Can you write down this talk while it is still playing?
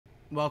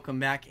Welcome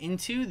back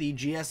into the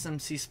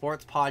GSMC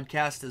Sports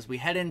Podcast as we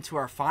head into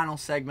our final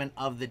segment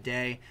of the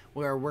day,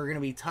 where we're going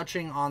to be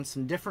touching on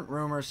some different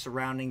rumors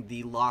surrounding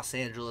the Los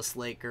Angeles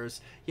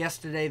Lakers.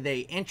 Yesterday,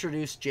 they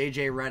introduced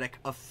JJ Redick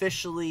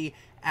officially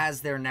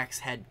as their next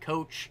head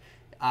coach.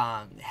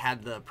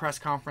 Had the press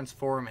conference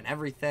for him and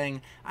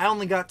everything. I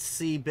only got to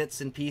see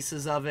bits and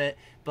pieces of it,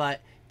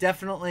 but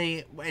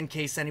definitely, in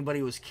case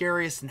anybody was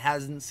curious and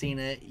hasn't seen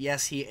it,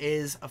 yes, he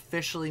is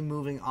officially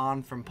moving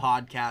on from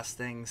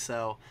podcasting,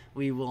 so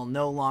we will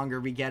no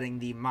longer be getting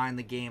the Mind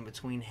the Game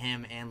between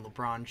him and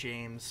LeBron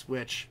James,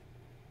 which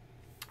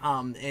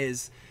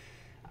is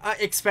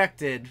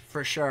expected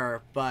for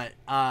sure, but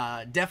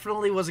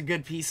definitely was a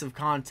good piece of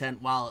content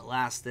while it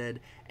lasted.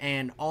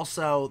 And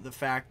also the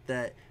fact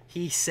that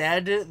he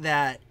said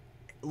that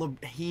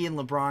he and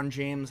LeBron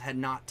James had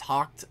not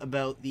talked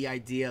about the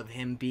idea of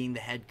him being the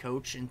head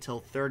coach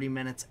until 30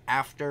 minutes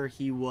after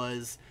he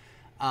was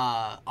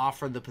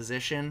offered the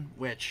position,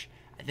 which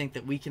I think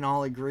that we can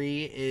all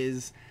agree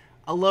is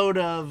a load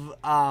of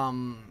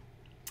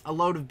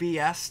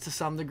BS to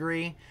some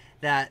degree,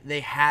 that they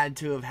had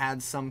to have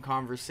had some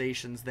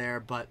conversations there.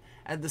 But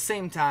at the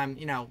same time,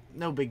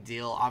 no big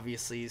deal.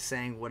 Obviously, he's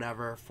saying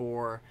whatever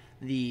for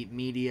the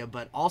media,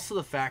 but also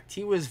the fact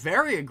he was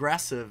very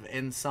aggressive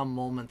in some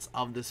moments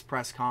of this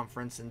press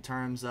conference in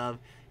terms of,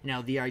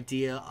 the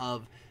idea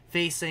of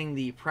facing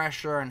the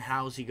pressure and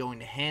how is he going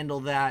to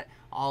handle that,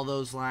 all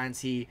those lines.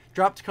 He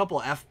dropped a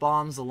couple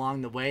F-bombs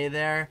along the way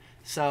there,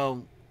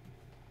 so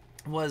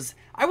was,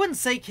 I wouldn't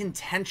say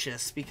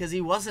contentious, because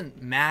he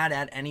wasn't mad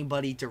at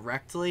anybody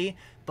directly,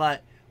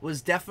 but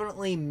was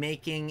definitely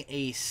making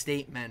a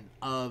statement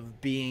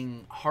of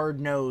being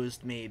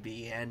hard-nosed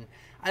maybe. And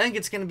I think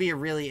it's going to be a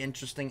really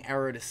interesting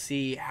era to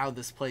see how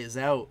this plays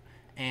out.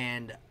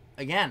 And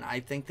again, I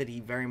think that he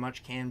very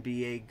much can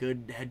be a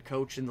good head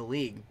coach in the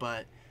league,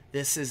 but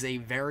this is a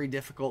very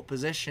difficult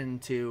position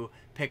to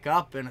pick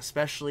up, and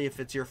especially if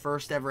it's your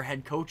first ever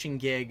head coaching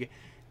gig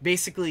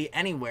basically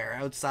anywhere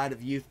outside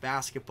of youth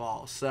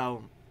basketball.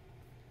 So,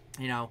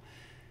 going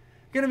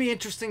to be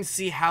interesting to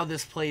see how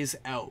this plays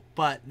out.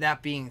 But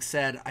that being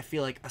said, I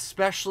feel like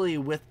especially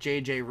with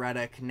JJ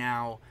Redick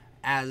now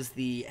as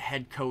the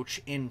head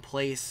coach in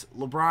place,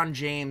 LeBron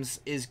James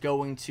is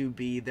going to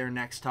be their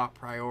next top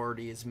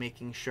priority, is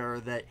making sure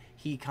that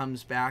he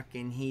comes back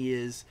and he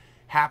is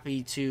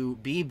happy to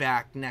be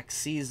back next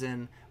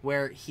season,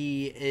 where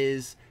he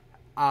is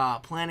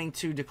planning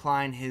to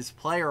decline his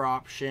player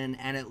option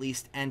and at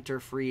least enter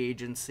free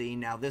agency.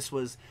 Now, this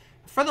was,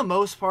 for the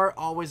most part,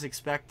 always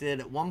expected.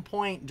 At one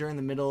point during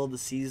the middle of the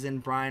season,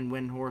 Brian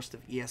Windhorst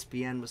of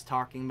ESPN was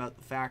talking about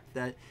the fact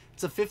that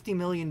it's a $50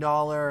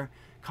 million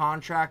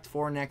contract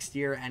for next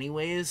year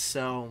anyways,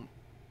 so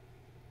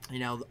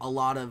a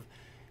lot of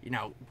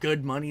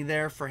good money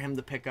there for him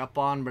to pick up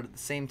on. But at the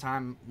same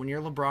time, when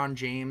you're LeBron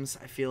James,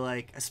 I feel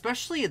like,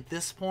 especially at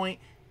this point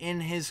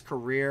in his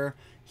career,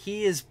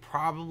 he is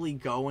probably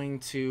going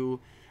to,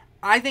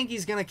 I think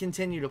he's going to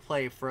continue to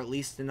play for at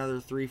least another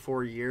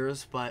 3-4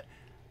 years, but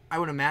I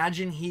would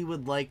imagine he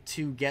would like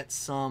to get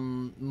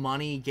some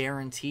money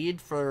guaranteed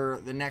for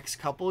the next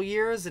couple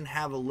years and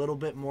have a little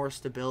bit more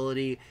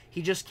stability.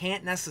 He just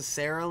can't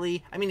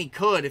necessarily, he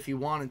could if he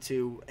wanted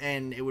to,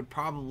 and it would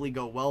probably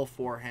go well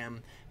for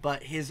him,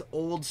 but his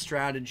old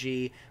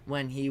strategy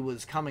when he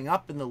was coming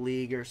up in the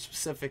league, or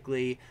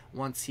specifically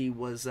once he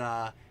was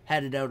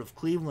headed out of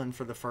Cleveland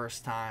for the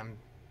first time,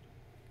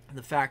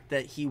 the fact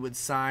that he would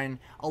sign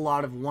a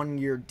lot of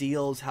one-year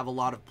deals, have a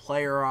lot of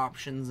player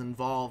options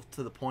involved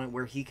to the point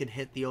where he could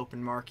hit the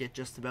open market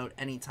just about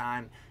any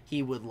time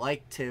he would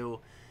like to.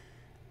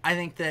 I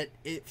think that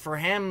for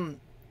him,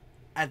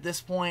 at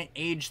this point,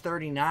 age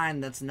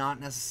 39, that's not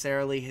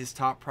necessarily his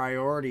top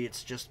priority.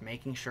 It's just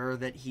making sure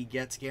that he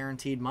gets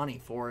guaranteed money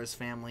for his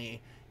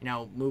family,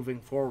 moving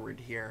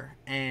forward here.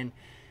 And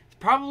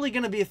probably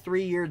going to be a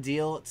 3-year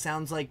deal. It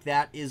sounds like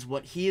that is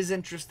what he is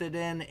interested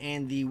in,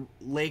 and the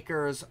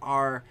Lakers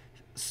are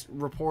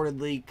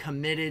reportedly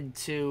committed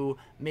to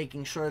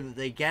making sure that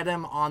they get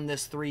him on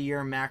this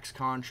 3-year max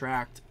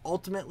contract.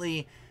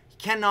 Ultimately,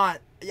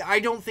 I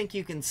don't think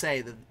you can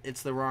say that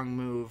it's the wrong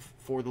move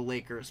for the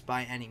Lakers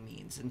by any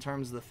means, in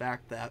terms of the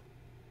fact that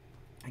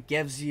it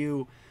gives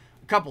you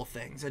a couple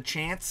things. A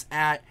chance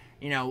at,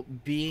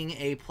 being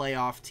a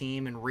playoff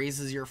team and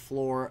raises your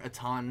floor a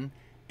ton,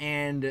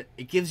 and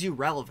it gives you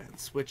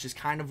relevance, which is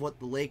kind of what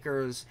the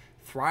Lakers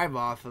thrive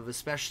off of,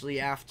 especially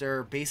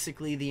after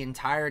basically the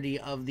entirety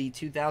of the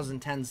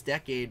 2010s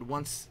decade.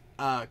 Once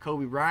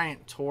Kobe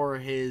Bryant tore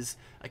his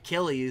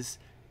Achilles,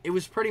 it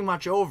was pretty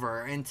much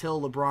over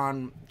until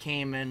LeBron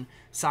came and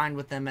signed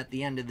with them at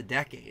the end of the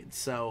decade.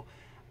 So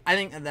I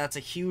think that that's a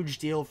huge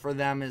deal for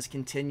them, is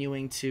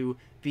continuing to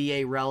be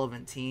a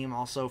relevant team.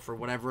 Also, for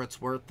whatever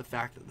it's worth, the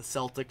fact that the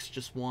Celtics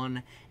just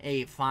won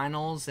a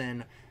finals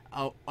and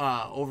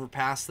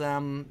overpassed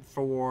them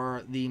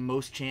for the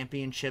most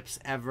championships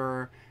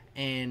ever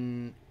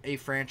in a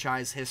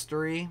franchise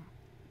history.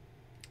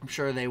 I'm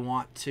sure they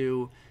want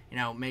to,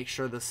 make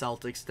sure the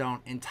Celtics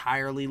don't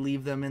entirely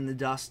leave them in the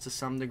dust to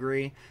some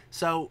degree.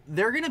 So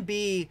they're going to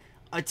be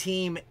a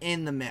team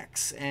in the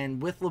mix.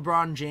 And with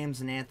LeBron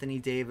James and Anthony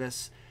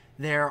Davis,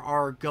 there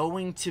are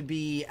going to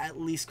be at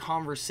least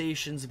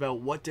conversations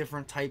about what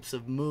different types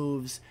of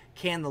moves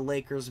can the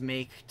Lakers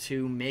make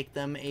to make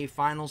them a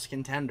finals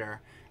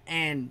contender.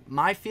 And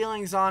my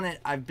feelings on it,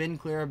 I've been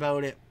clear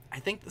about it. I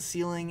think the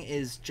ceiling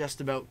is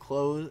just about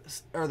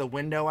closed, or the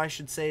window, I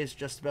should say, is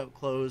just about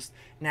closed.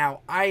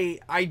 Now, I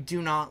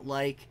do not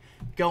like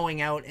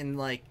going out and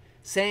like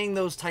saying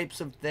those types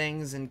of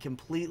things and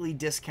completely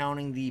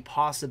discounting the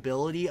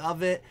possibility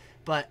of it,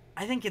 but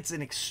I think it's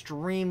an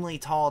extremely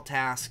tall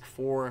task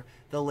for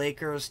the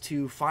Lakers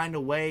to find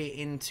a way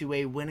into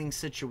a winning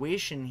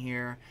situation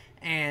here.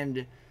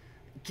 And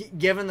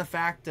given the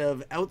fact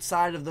of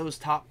outside of those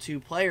top two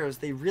players,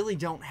 they really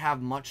don't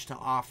have much to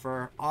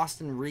offer.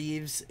 Austin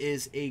Reeves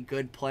is a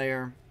good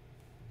player.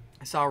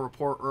 I saw a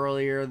report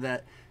earlier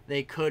that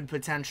they could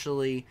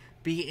potentially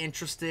be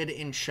interested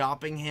in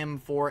shopping him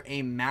for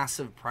a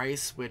massive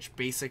price, which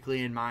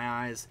basically in my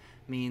eyes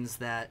means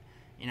that,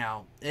 you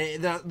know,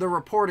 the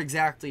report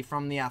exactly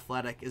from The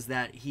Athletic is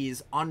that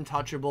he's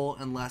untouchable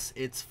unless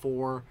it's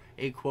for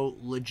a, quote,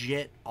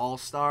 legit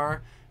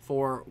all-star,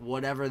 for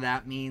whatever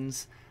that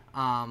means.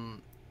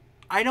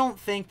 I don't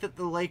think that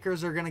the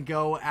Lakers are going to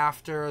go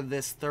after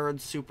this third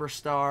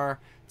superstar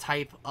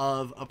type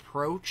of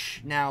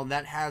approach. Now,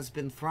 that has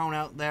been thrown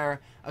out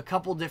there a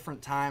couple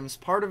different times.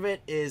 Part of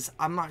it is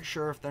I'm not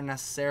sure if there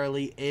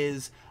necessarily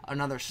is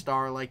another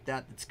star like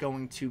that that's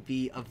going to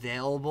be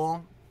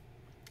available.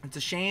 It's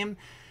a shame.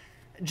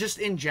 Just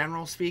in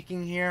general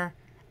speaking here,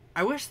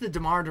 I wish the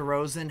DeMar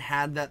DeRozan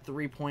had that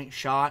three-point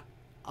shot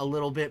a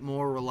little bit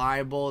more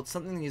reliable. It's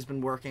something that he's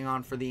been working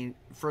on for the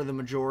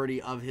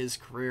majority of his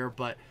career,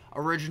 but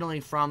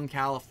originally from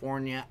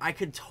California, I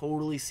could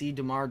totally see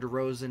DeMar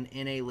DeRozan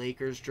in a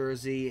Lakers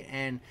jersey,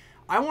 and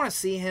I want to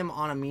see him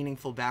on a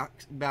meaningful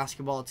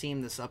basketball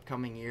team this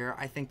upcoming year.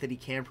 I think that he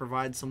can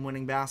provide some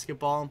winning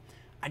basketball.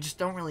 I just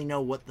don't really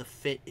know what the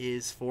fit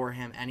is for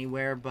him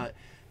anywhere, but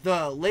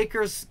the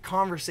Lakers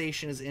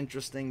conversation is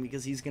interesting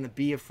because he's going to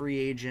be a free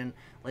agent.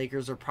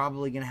 Lakers are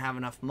probably going to have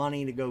enough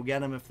money to go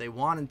get him if they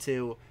wanted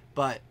to,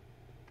 but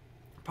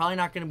probably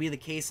not going to be the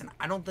case. And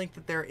I don't think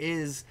that there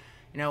is,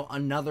 you know,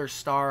 another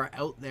star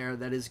out there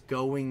that is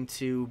going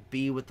to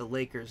be what the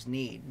Lakers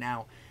need.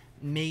 Now,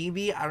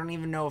 maybe, I don't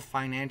even know if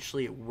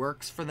financially it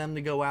works for them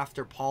to go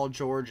after Paul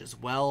George as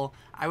well.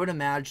 I would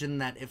imagine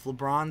that if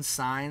LeBron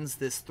signs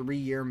this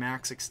 3-year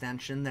max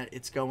extension, that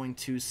it's going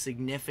to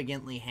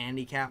significantly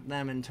handicap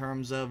them in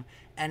terms of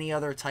any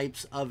other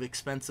types of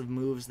expensive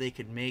moves they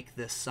could make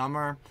this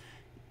summer.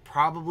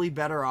 Probably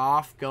better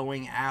off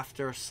going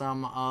after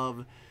some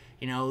of,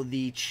 you know,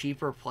 the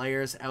cheaper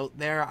players out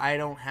there. I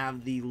don't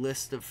have the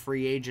list of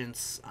free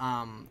agents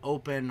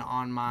open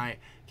on my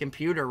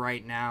computer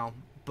right now,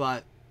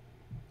 but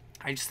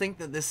I just think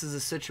that this is a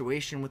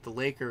situation with the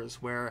Lakers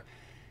where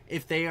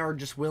if they are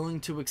just willing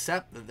to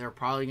accept that they're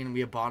probably going to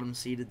be a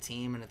bottom-seeded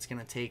team and it's going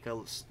to take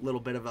a little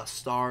bit of a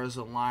stars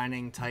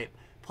aligning type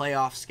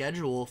playoff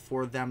schedule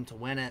for them to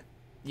win it,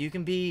 you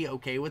can be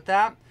okay with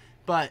that.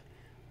 But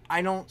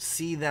I don't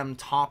see them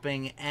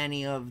topping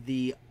any of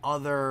the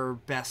other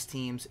best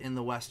teams in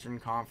the Western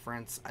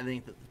Conference. I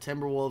think that the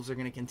Timberwolves are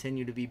going to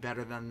continue to be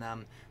better than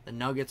them. The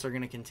Nuggets are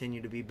going to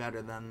continue to be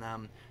better than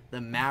them.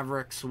 The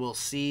Mavericks, we'll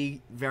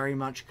see, very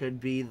much could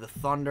be. The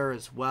Thunder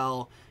as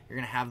well. You're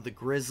going to have the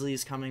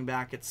Grizzlies coming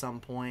back at some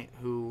point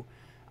who,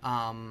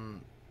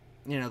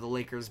 you know, the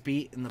Lakers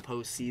beat in the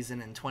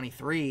postseason in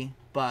 23,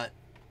 but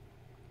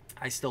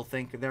I still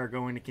think they're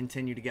going to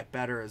continue to get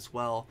better as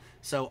well.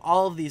 So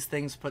all of these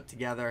things put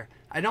together,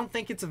 I don't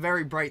think it's a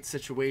very bright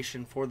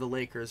situation for the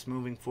Lakers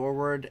moving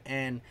forward,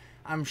 and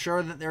I'm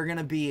sure that they're going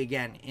to be,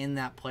 again, in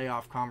that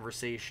playoff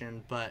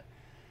conversation, but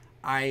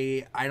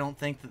I don't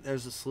think that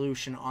there's a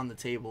solution on the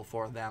table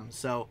for them.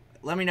 So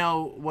let me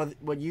know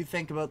what you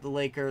think about the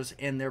Lakers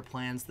and their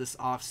plans this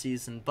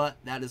offseason. But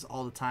that is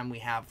all the time we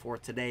have for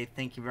today.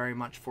 Thank you very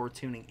much for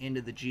tuning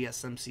into the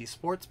GSMC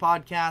Sports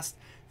Podcast.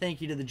 Thank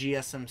you to the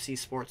GSMC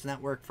Sports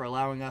Network for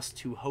allowing us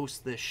to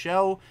host this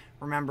show.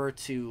 Remember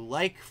to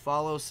like,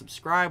 follow,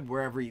 subscribe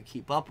wherever you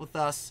keep up with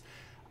us.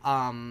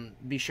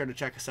 Be sure to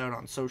check us out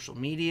on social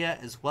media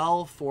as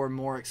well for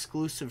more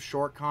exclusive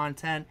short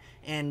content,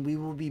 and we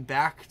will be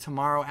back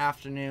tomorrow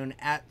afternoon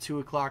at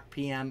 2:00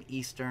 p.m.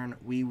 Eastern.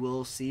 We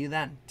will see you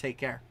then. Take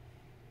care.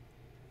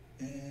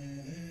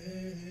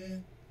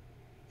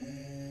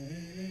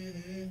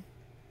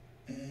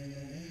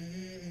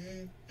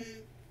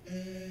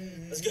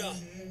 Let's go.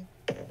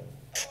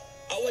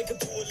 I wake up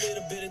to a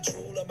little bit of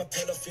drool on my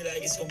pillow, feel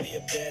like it's gonna be a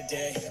bad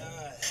day.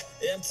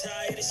 Yeah, I'm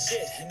tired of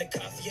shit, and the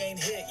coffee ain't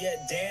hit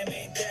yet. Damn,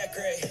 ain't that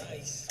great.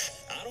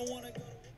 I don't wanna go.